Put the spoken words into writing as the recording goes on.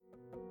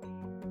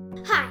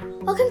Hi,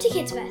 welcome to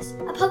Kidsverse,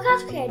 a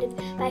podcast created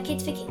by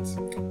Kids for Kids.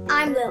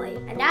 I'm Lily.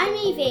 And I'm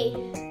Evie.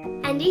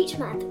 And each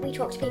month we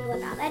talk to people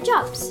about their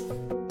jobs.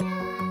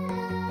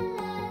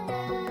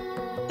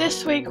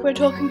 This week we're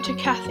talking to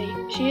Kathy.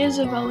 She is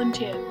a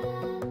volunteer.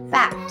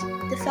 Fact: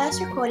 the first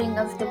recording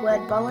of the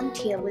word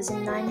volunteer was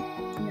in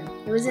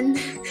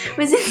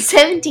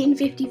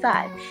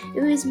 1755.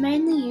 It was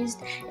mainly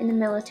used in the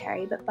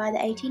military, but by the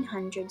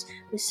 1800s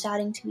was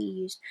starting to be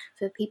used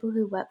for people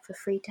who work for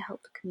free to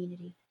help the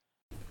community.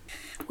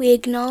 We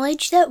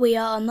acknowledge that we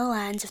are on the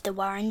lands of the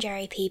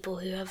Wurundjeri people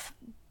who have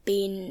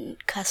been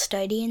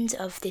custodians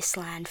of this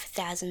land for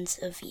thousands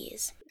of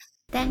years.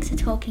 Thanks for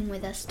talking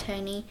with us,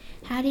 Tony.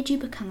 How did you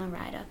become a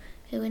writer?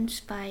 Who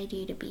inspired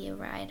you to be a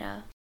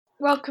writer?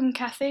 Welcome,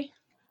 Kathy.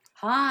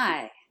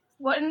 Hi.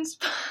 What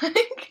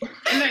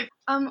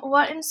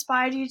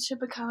inspired you to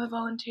become a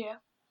volunteer?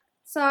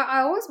 So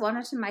I always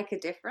wanted to make a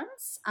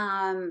difference.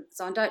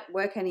 So I don't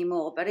work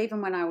anymore, but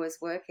even when I was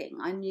working,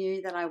 I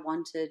knew that I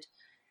wanted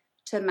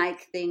to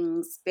make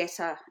things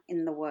better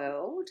in the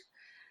world.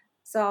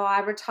 So I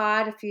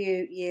retired a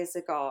few years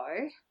ago,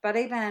 but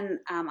even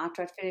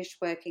after I'd finished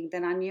working,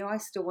 then I knew I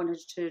still wanted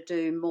to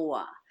do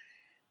more.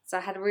 So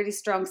I had a really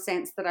strong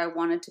sense that I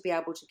wanted to be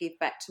able to give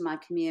back to my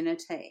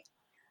community.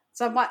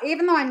 So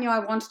even though I knew I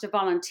wanted to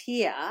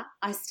volunteer,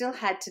 I still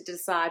had to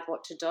decide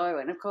what to do.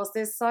 And of course,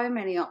 there's so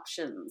many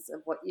options of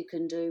what you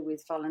can do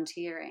with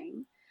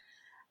volunteering.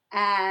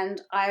 And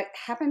I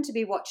happened to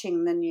be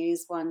watching the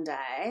news one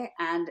day,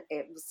 and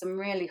it was some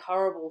really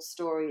horrible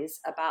stories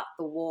about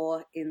the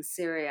war in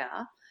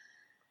Syria.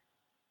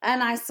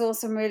 And I saw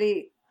some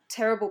really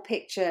terrible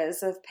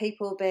pictures of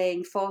people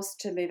being forced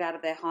to move out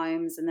of their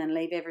homes and then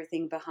leave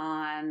everything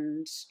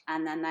behind.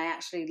 And then they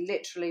actually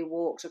literally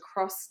walked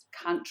across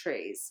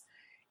countries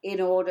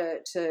in order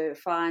to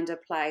find a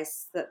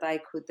place that they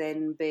could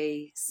then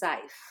be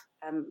safe,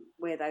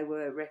 where they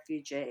were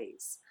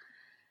refugees.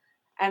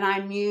 And I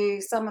knew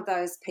some of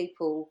those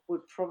people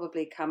would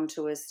probably come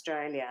to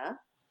Australia.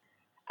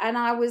 And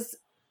I was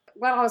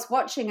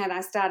watching it, I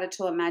started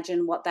to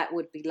imagine what that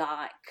would be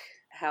like,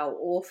 how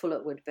awful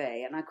it would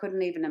be. And I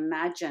couldn't even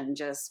imagine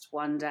just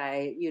one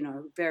day,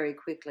 very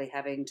quickly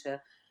having to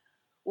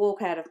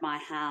walk out of my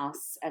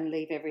house and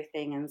leave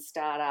everything and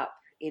start up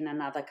in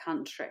another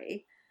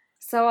country.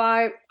 So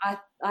I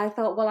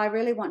thought, well, I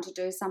really want to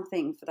do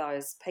something for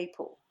those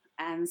people.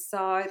 And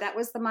so that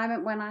was the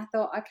moment when I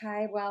thought,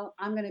 okay, well,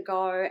 I'm going to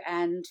go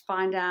and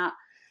find out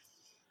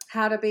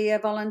how to be a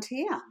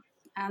volunteer.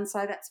 And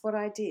so that's what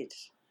I did.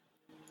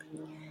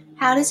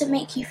 How does it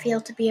make you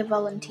feel to be a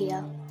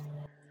volunteer?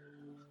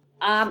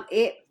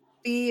 It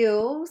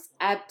feels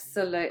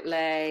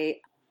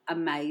absolutely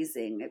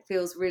amazing. It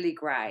feels really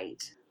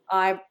great.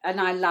 I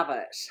love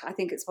it. I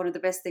think it's one of the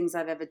best things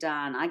I've ever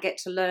done. I get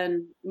to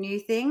learn new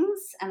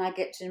things and I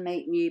get to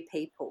meet new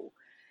people.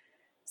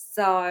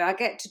 So I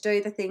get to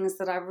do the things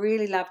that I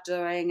really love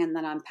doing and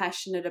that I'm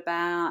passionate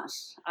about.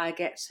 I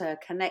get to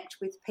connect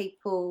with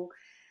people,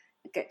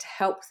 I get to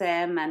help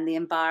them and the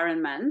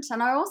environment.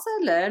 And I also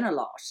learn a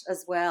lot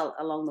as well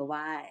along the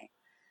way.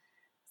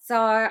 So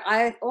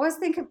I always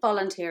think of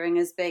volunteering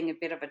as being a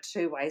bit of a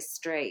two-way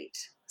street.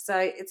 So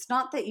it's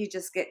not that you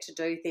just get to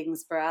do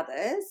things for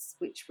others,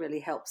 which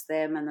really helps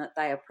them and that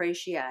they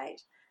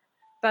appreciate,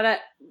 but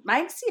it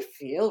makes you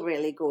feel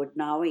really good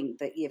knowing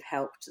that you've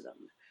helped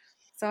them.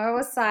 So I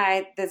always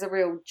say there's a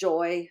real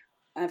joy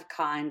of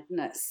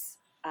kindness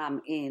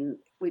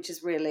which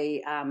is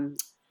really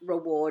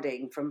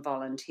rewarding from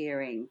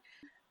volunteering.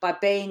 By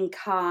being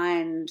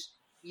kind,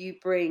 you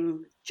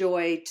bring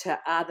joy to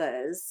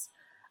others,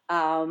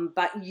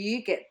 but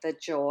you get the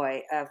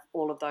joy of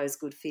all of those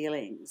good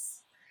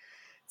feelings.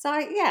 So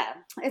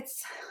yeah,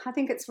 I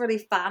think it's really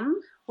fun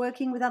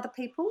working with other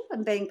people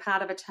and being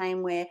part of a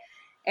team where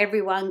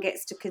everyone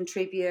gets to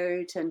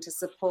contribute and to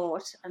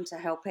support and to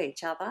help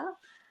each other.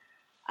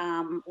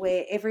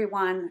 Where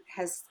everyone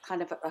has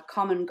kind of a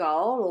common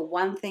goal or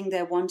one thing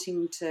they're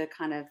wanting to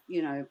kind of,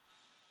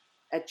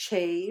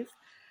 achieve,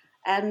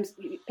 and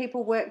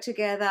people work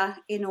together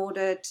in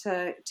order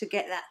to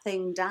get that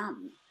thing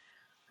done.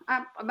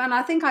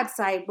 I think I'd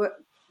say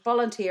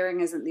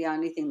volunteering isn't the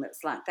only thing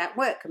that's like that.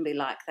 Work can be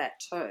like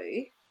that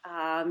too,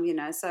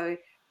 so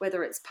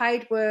whether it's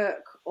paid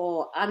work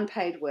or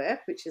unpaid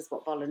work, which is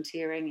what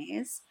volunteering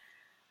is,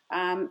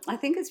 I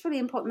think it's really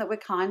important that we're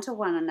kind to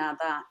one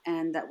another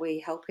and that we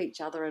help each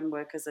other and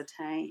work as a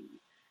team.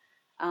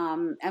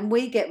 And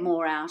we get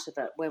more out of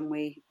it when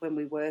we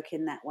work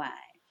in that way.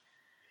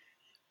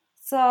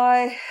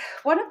 So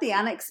one of the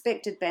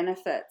unexpected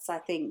benefits, I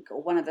think,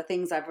 or one of the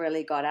things I've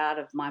really got out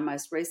of my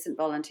most recent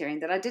volunteering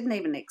that I didn't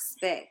even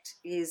expect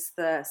is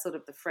the sort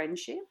of the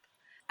friendship.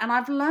 And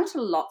I've learnt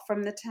a lot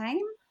from the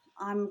team.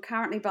 I'm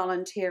currently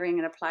volunteering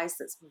in a place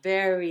that's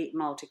very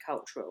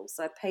multicultural.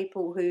 So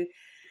people who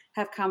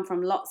have come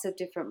from lots of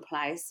different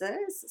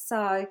places.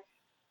 So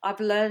I've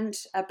learned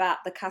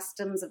about the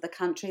customs of the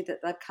country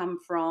that they've come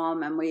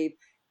from, and we've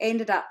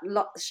ended up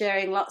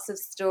sharing lots of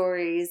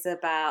stories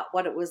about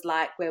what it was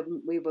like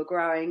when we were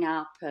growing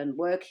up and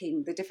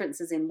working, the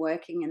differences in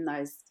working in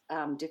those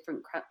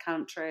different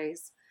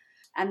countries.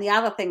 And the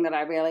other thing that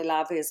I really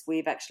love is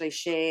we've actually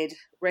shared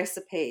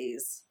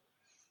recipes,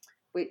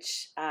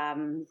 which I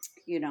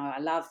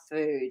love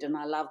food and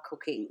I love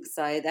cooking,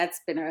 so that's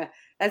been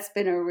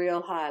a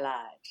real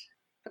highlight.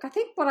 Look, I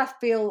think what I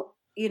feel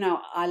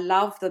I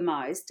love the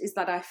most is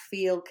that I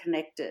feel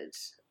connected,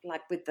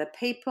 like with the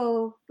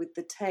people, with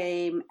the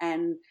team,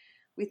 and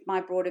with my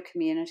broader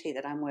community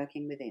that I'm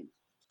working within.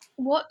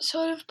 What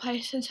sort of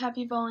places have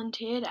you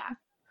volunteered at?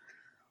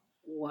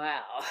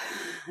 Wow,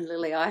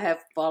 Lily, I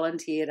have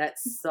volunteered at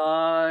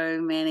so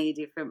many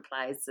different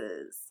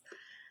places.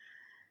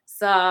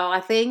 So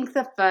I think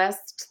the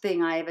first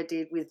thing I ever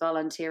did with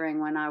volunteering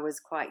when I was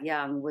quite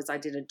young was I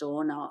did a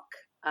door knock,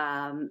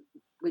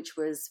 which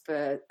was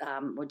for,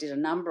 we did a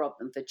number of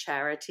them for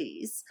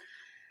charities,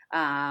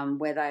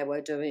 where they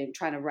were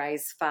trying to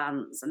raise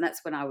funds, and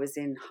that's when I was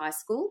in high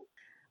school.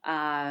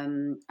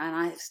 So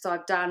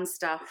I've done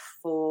stuff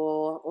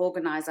for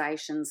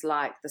organisations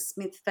like the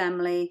Smith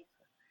Family,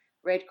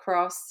 Red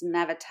Cross,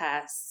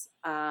 Navitas,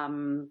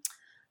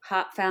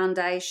 Heart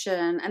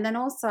Foundation, and then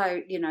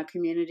also,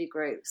 community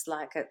groups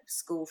like at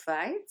school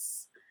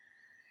fates.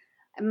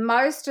 And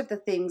most of the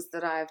things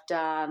that I've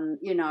done,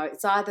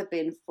 it's either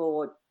been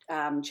for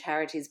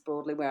charities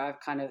broadly where I've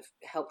kind of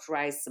helped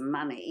raise some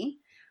money,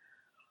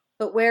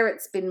 but where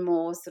it's been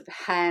more sort of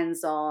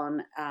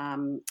hands-on,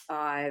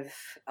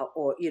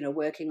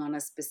 working on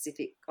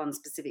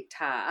specific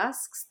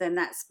tasks, then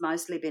that's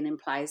mostly been in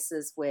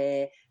places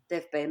where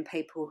there've been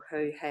people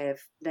who have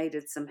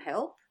needed some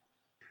help.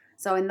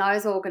 So in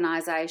those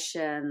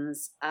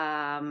organisations,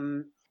 I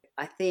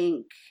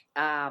think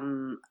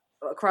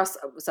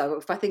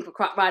if I think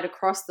right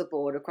across the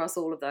board, across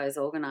all of those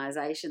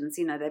organisations,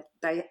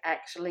 they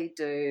actually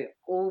do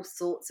all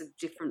sorts of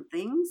different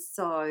things.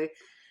 So,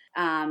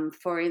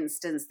 for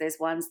instance, there's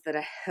ones that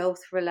are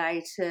health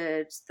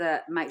related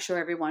that make sure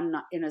everyone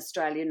in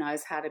Australia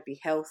knows how to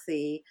be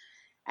healthy.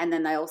 And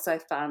then they also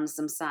fund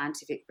some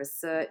scientific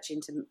research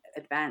into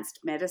advanced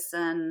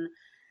medicine.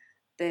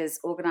 There's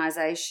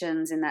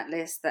organisations in that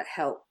list that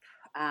help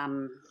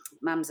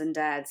mums and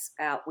dads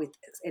out with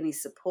any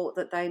support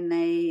that they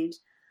need.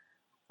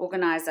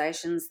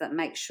 Organisations that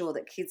make sure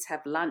that kids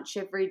have lunch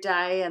every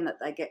day and that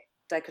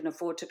they can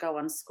afford to go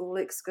on school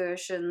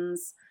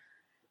excursions.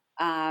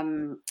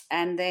 And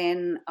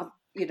then,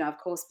 of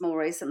course, more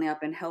recently I've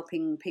been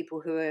helping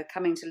people who are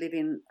coming to live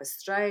in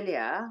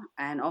Australia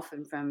and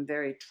often from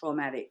very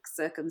traumatic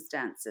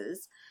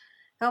circumstances,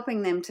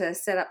 helping them to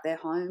set up their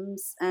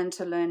homes and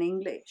to learn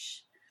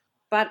English.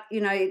 But,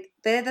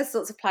 they're the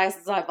sorts of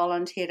places I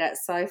volunteered at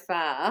so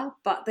far,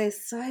 but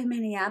there's so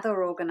many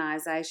other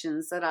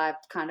organisations that I've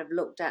kind of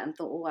looked at and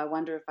thought, I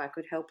wonder if I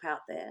could help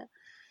out there.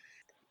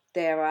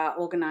 There are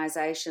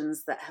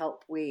organisations that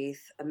help with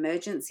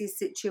emergency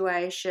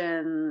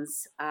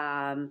situations.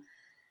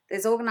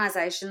 There's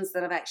organisations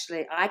that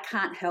I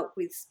can't help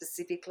with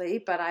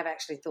specifically, but I've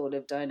actually thought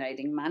of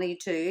donating money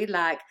to,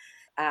 like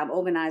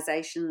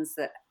organisations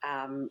that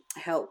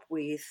help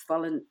with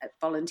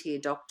volunteer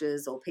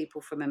doctors or people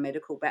from a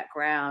medical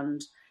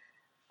background,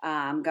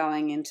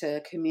 going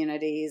into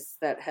communities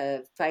that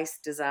have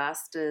faced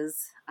disasters.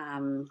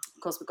 Of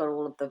course, we've got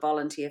all of the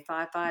volunteer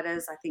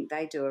firefighters. I think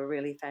they do a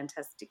really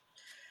fantastic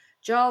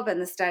job, and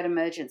the state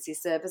emergency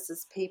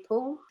services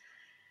people.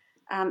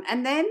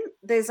 And then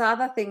there's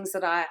other things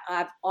that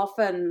I've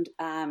often,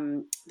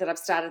 that I've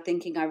started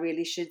thinking I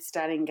really should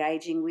start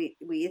engaging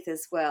with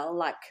as well,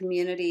 like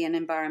community and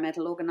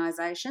environmental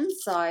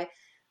organisations. So I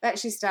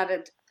actually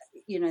started,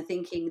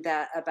 thinking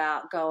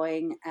about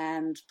going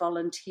and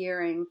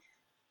volunteering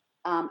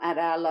at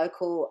our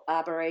local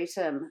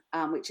arboretum,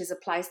 which is a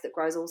place that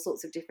grows all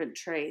sorts of different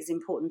trees,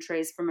 important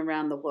trees from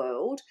around the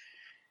world,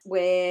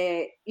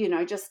 where,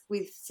 just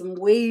with some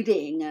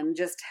weeding and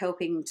just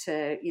helping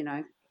to,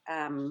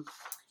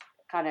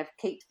 kind of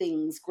keep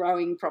things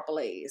growing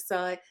properly.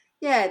 So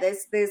yeah,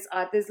 there's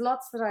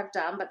lots that I've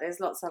done, but there's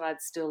lots that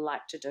I'd still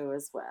like to do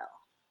as well.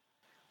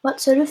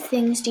 What sort of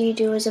things do you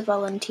do as a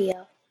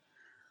volunteer?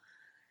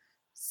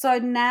 So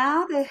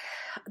now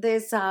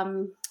there's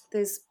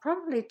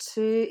probably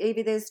two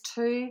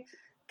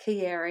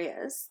key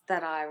areas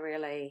that I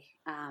really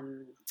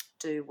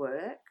do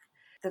work.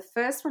 The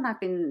first one I've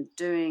been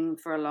doing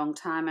for a long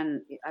time,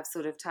 and I've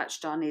sort of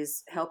touched on,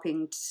 is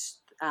helping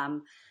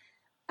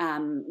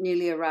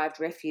newly arrived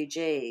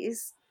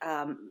refugees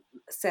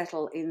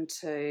settle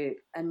into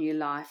a new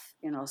life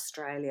in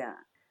Australia.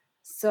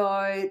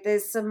 So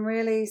there's some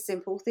really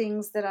simple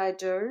things that I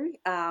do,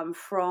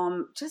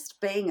 from just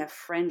being a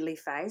friendly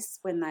face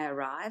when they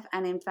arrive.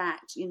 And in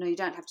fact, you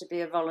don't have to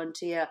be a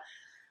volunteer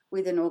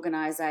with an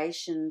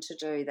organisation to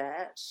do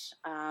that.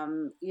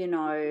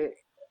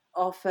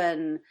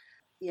 Often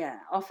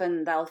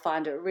they'll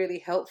find it really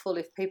helpful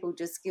if people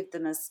just give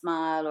them a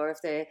smile, or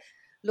if they're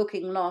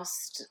looking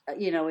lost,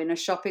 in a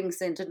shopping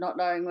centre, not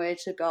knowing where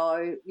to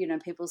go,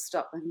 people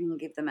stop and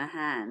give them a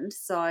hand.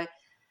 So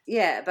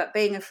but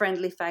being a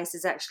friendly face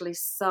is actually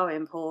so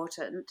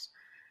important.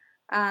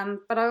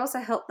 But I also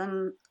help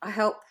them. I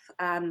help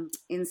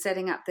in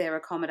setting up their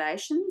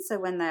accommodation. So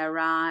when they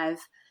arrive,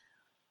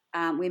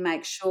 we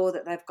make sure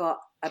that they've got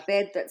a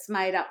bed that's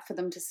made up for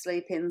them to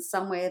sleep in,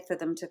 somewhere for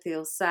them to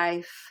feel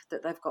safe,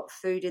 that they've got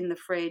food in the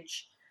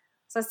fridge.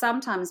 So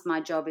sometimes my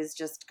job is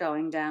just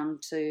going down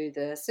to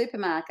the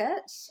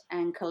supermarket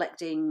and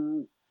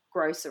collecting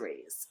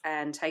groceries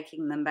and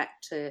taking them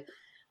back to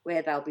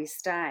where they'll be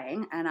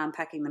staying and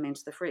unpacking them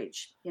into the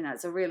fridge.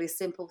 It's a really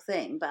simple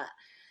thing, but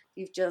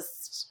you've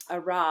just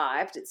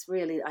arrived.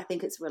 I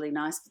think it's really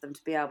nice for them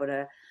to be able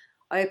to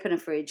open a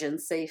fridge and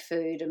see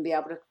food and be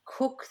able to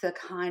cook the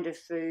kind of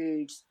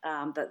food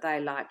that they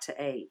like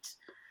to eat.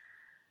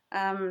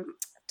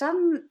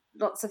 Done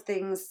lots of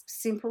things,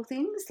 simple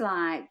things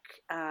like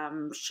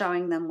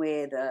showing them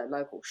where the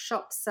local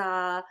shops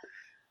are,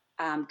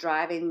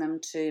 driving them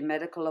to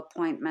medical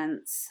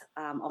appointments.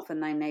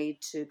 Often they need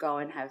to go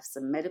and have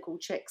some medical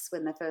checks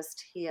when they're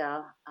first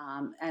here,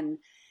 and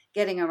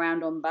getting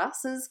around on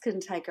buses can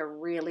take a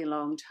really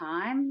long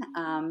time.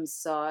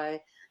 So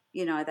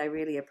they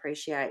really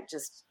appreciate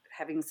just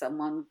having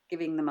someone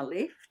giving them a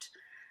lift.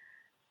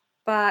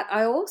 But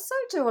I also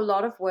do a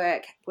lot of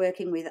work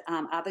working with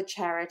other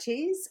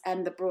charities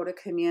and the broader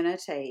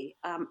community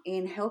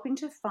in helping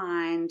to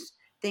find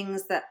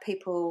things that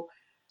people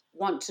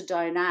want to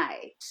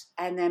donate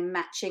and then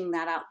matching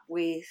that up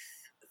with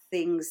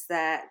things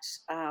that,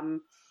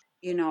 some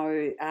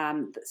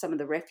of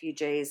the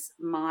refugees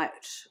might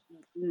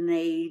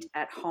need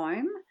at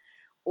home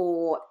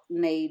or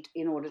need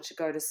in order to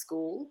go to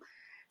school.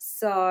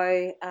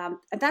 So and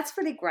that's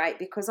really great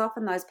because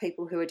often those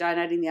people who are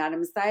donating the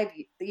items, they're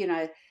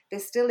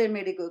still in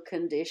really good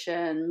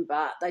condition,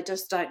 but they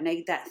just don't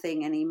need that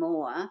thing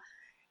anymore.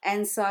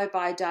 And so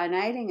by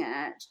donating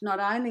it,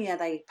 not only are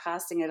they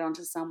passing it on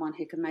to someone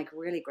who can make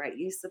really great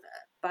use of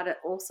it, but it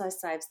also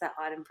saves that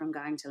item from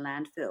going to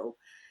landfill.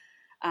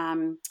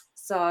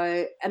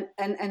 So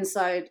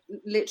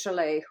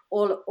literally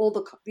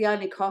the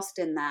only cost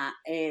in that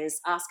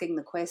is asking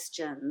the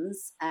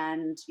questions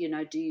and,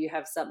 do you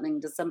have something?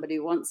 Does somebody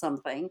want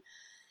something?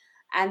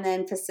 And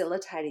then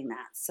facilitating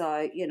that.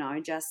 So,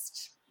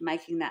 just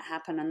making that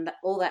happen. And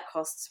all that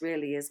costs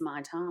really is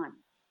my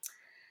time.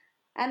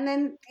 And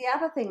then the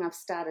other thing I've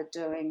started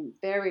doing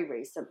very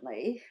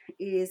recently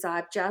is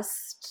I've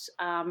just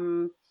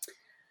found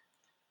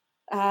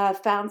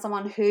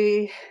someone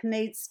who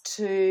needs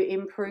to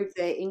improve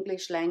their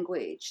English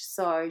language.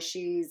 So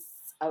she's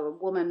a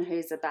woman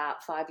who's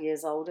about 5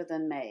 years older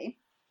than me,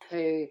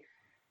 who,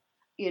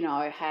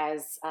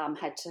 has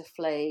had to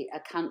flee a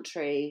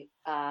country.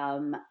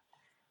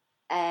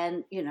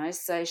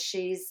 So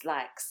she's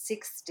like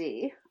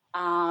 60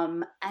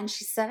 and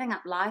she's setting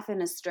up life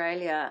in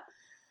Australia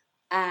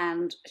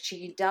and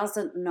she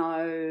doesn't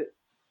know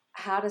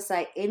how to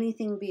say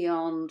anything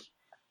beyond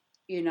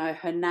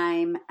her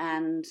name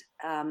and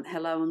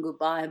hello and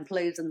goodbye and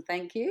please and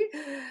thank you,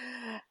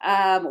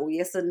 or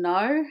yes and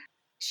no.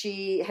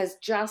 She has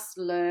just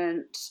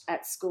learnt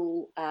at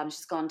school.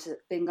 She's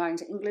been going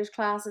to English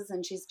classes,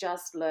 and she's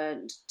just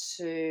learnt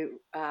to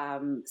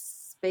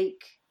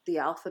speak the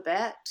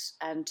alphabet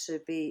and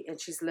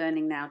she's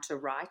learning now to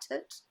write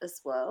it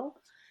as well.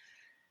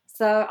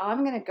 So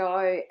I'm going to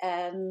go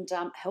and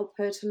help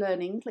her to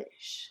learn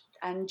English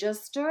and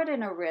just do it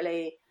in a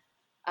really.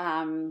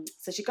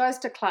 So she goes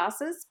to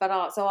classes, but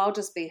I'll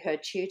just be her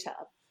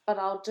tutor, but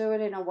I'll do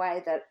it in a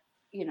way that,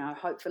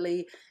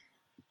 hopefully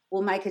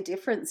will make a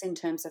difference in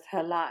terms of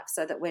her life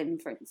so that when,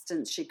 for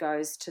instance, she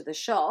goes to the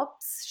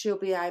shops, she'll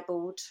be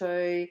able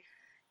to,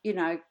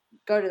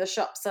 go to the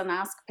shops and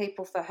ask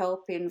people for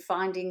help in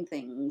finding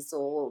things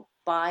or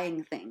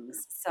buying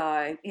things.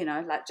 So,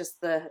 like just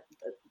the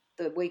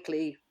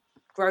weekly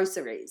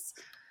groceries.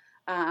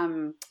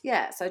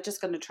 So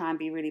just going to try and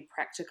be really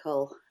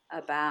practical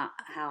about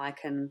how I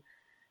can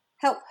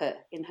help her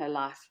in her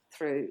life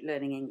through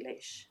learning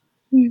English.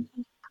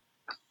 Mm-hmm.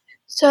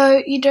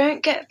 So you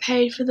don't get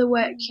paid for the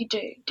work you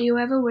do. Do you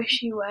ever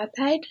wish you were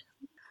paid?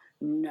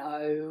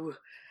 No.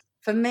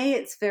 For me,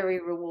 it's very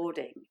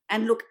rewarding.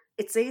 And look,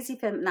 it's easy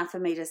enough for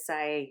me to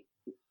say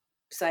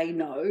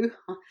no,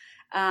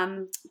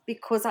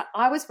 because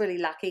I was really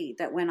lucky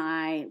that when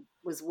I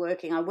was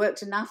working, I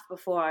worked enough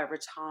before I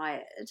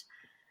retired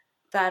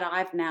that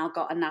I've now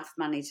got enough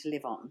money to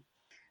live on.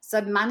 So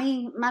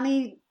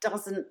money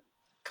doesn't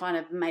kind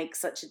of make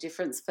such a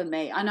difference for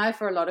me. I know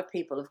for a lot of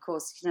people, of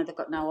course, they've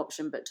got no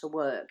option but to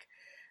work.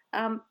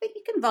 But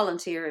you can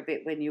volunteer a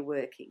bit when you're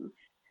working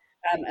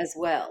as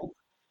well.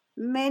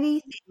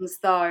 Many things,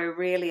 though,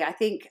 really, I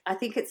think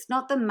it's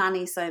not the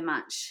money so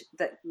much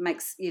that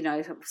makes,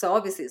 so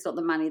obviously it's not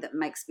the money that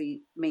makes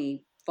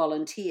me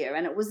volunteer.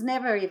 And it was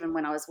never, even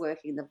when I was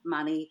working, the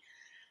money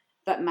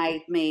that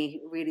made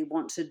me really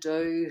want to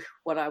do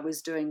what I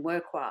was doing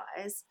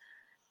work-wise.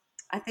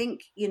 I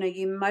think,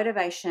 your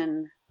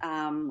motivation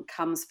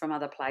comes from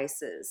other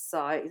places.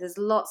 So there's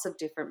lots of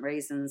different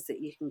reasons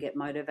that you can get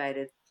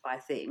motivated by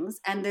things.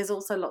 And there's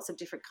also lots of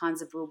different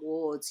kinds of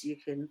rewards you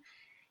can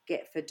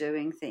get for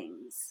doing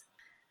things.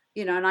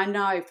 You know, and I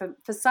know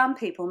for some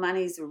people,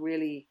 money's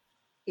really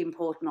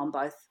important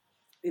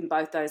in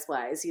both those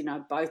ways, you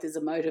know, both as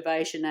a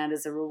motivation and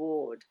as a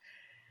reward.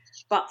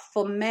 But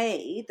for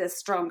me, the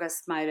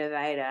strongest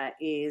motivator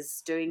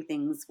is doing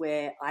things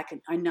where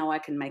I know I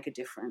can make a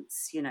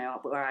difference, you know,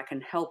 where I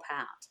can help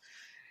out.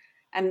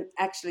 And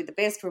actually the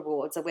best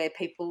rewards are where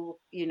people,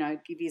 you know,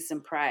 give you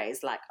some praise,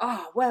 like,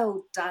 oh,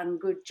 well done,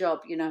 good job,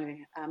 you know.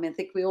 I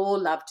think we all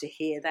love to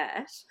hear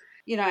that,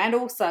 you know, and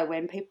also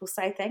when people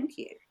say thank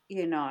you,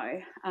 you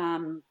know,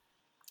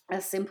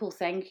 a simple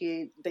thank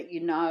you that, you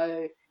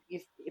know,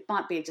 it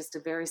might be just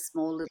a very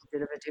small little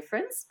bit of a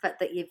difference, but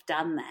that you've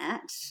done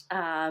that,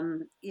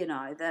 you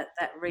know,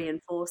 that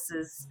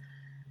reinforces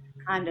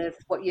kind of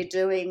what you're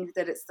doing,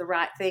 that it's the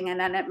right thing, and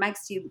then it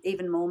makes you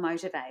even more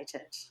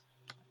motivated.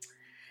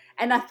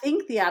 And I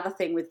think the other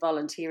thing with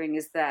volunteering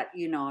is that,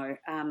 you know,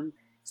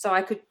 so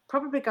I could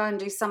probably go and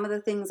do some of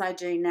the things I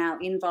do now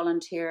in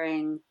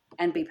volunteering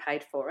and be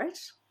paid for it.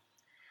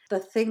 The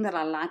thing that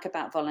I like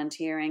about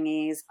volunteering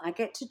is I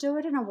get to do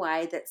it in a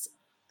way that's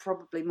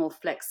probably more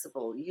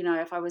flexible. You know,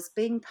 if I was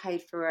being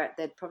paid for it,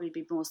 there'd probably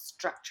be more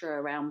structure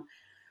around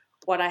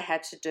what I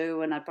had to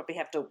do, and I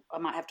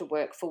might have to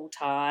work full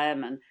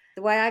time. And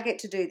the way I get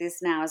to do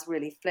this now is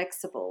really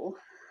flexible,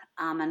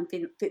 and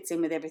fits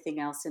in with everything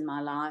else in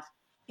my life.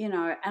 You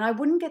know, and I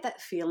wouldn't get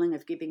that feeling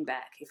of giving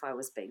back if I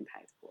was being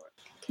paid for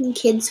it. Can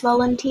kids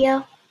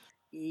volunteer?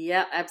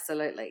 Yeah,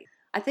 absolutely.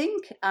 I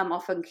think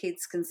often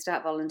kids can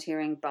start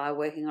volunteering by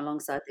working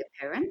alongside their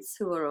parents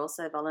who are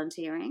also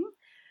volunteering.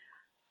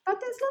 But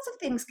there's lots of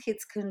things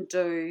kids can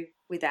do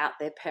without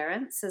their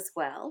parents as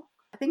well.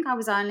 I think I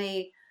was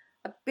only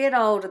a bit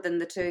older than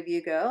the two of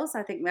you girls.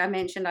 I think I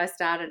mentioned I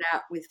started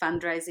out with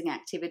fundraising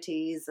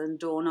activities and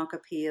door knock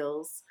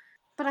appeals.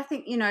 But I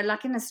think, you know,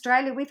 like in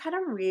Australia, we've had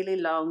a really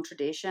long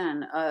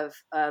tradition of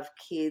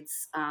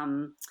kids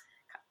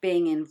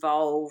being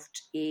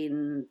involved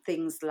in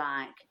things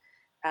like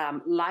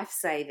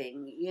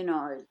life-saving. You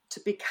know,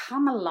 to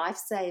become a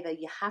lifesaver,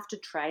 you have to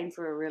train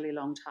for a really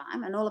long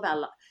time. And all of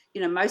our,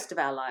 you know, most of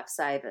our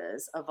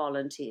lifesavers are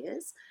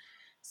volunteers.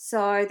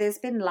 So there's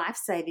been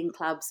life-saving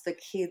clubs for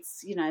kids,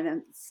 you know,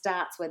 that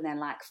starts when they're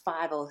like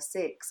 5 or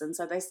 6. And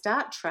so they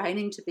start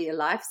training to be a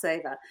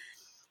lifesaver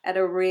at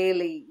a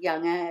really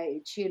young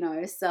age, you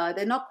know. So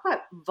they're not quite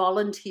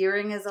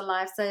volunteering as a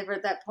lifesaver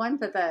at that point,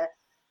 but they're,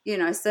 you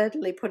know,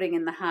 certainly putting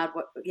in the hard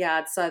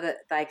yard so that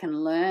they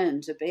can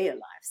learn to be a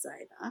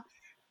lifesaver.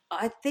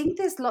 I think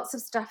there's lots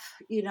of stuff,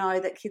 you know,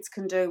 that kids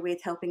can do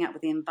with helping out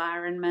with the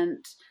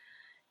environment,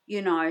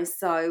 you know,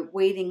 so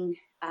weeding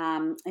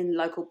in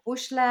local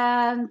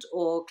bushland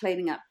or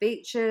cleaning up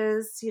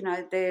beaches. You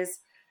know, there's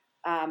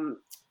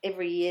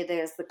every year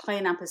there's the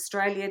Clean Up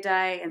Australia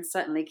Day, and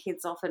certainly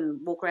kids often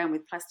walk around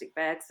with plastic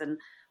bags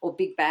or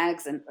big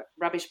bags and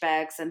rubbish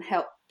bags and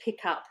help pick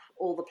up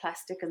all the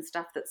plastic and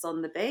stuff that's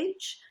on the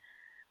beach,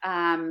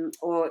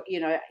 or, you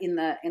know, in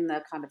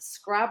the kind of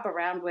scrub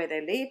around where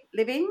they're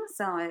living.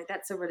 So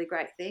that's a really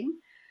great thing.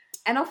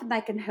 And often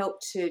they can help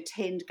to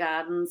tend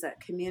gardens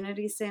at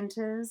community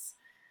centres.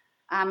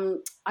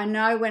 I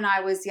know when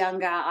I was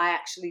younger, I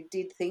actually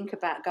did think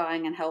about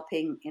going and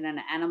helping in an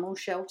animal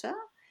shelter,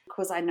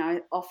 because I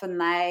know often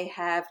they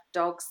have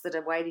dogs that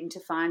are waiting to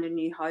find a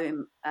new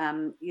home,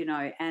 you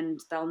know, and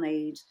they'll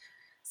need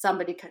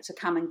somebody to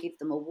come and give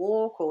them a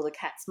walk, or the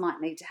cats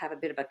might need to have a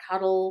bit of a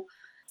cuddle.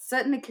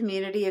 Certainly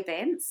community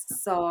events,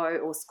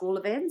 or school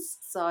events.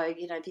 So,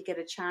 you know, if you get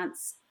a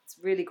chance, it's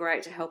really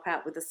great to help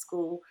out with the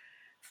school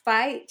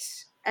fete.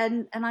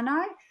 And I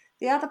know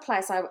the other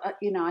place I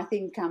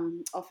think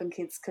often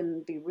kids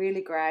can be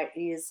really great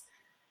is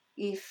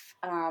if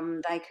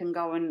they can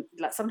go and,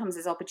 like, sometimes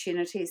there's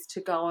opportunities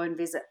to go and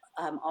visit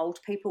old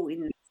people in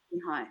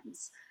nursing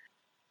homes.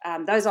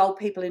 Those old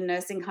people in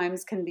nursing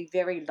homes can be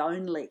very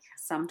lonely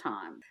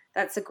sometimes.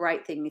 That's a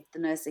great thing if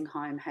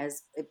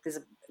there's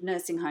a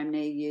nursing home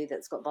near you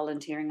that's got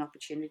volunteering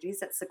opportunities.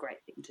 That's a great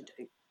thing to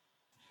do.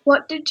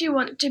 What did you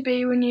want to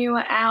be when you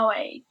were our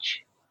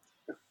age?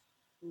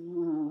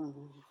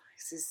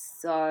 This is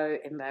so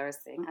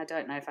embarrassing. I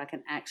don't know if I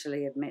can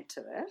actually admit to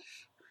it.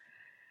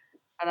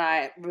 But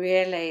I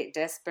really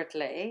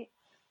desperately,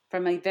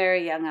 from a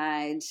very young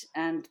age,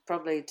 and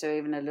probably to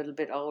even a little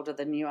bit older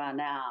than you are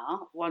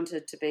now,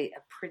 wanted to be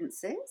a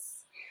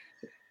princess,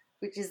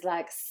 which is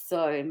like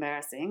so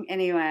embarrassing.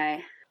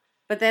 Anyway,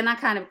 but then I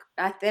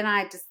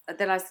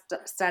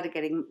started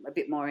getting a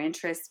bit more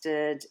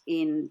interested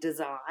in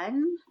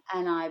design,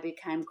 and I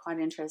became quite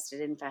interested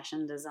in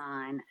fashion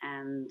design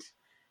and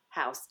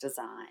house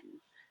design.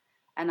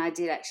 And I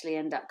did actually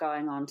end up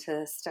going on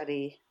to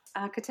study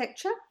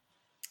architecture.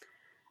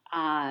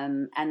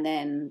 And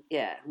then,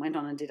 went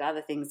on and did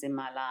other things in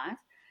my life.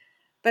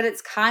 But it's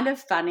kind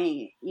of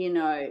funny, you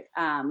know,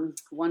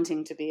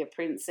 wanting to be a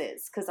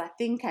princess, because I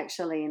think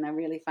actually in a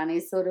really funny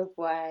sort of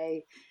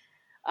way,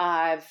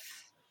 I've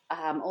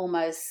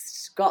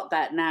almost got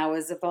that now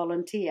as a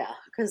volunteer,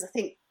 because I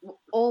think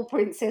all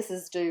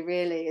princesses do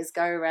really is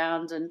go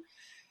around and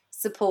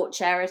support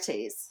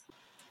charities.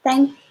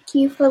 Thank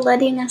you for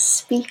letting us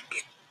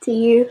speak to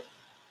you.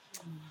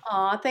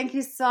 Oh, thank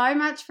you so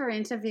much for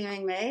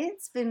interviewing me.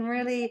 It's been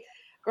really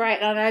great,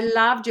 and I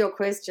loved your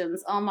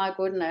questions. Oh my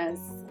goodness,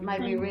 it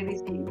made me really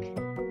think.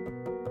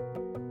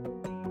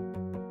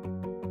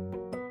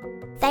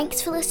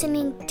 Thanks for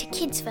listening to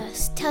Kids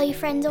First. Tell your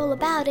friends all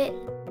about it.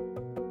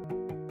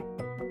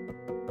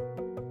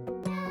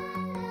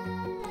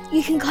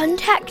 You can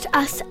contact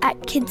us at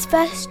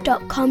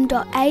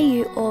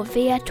kidsverse.com.au or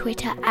via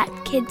Twitter at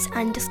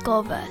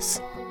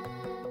kids_verse.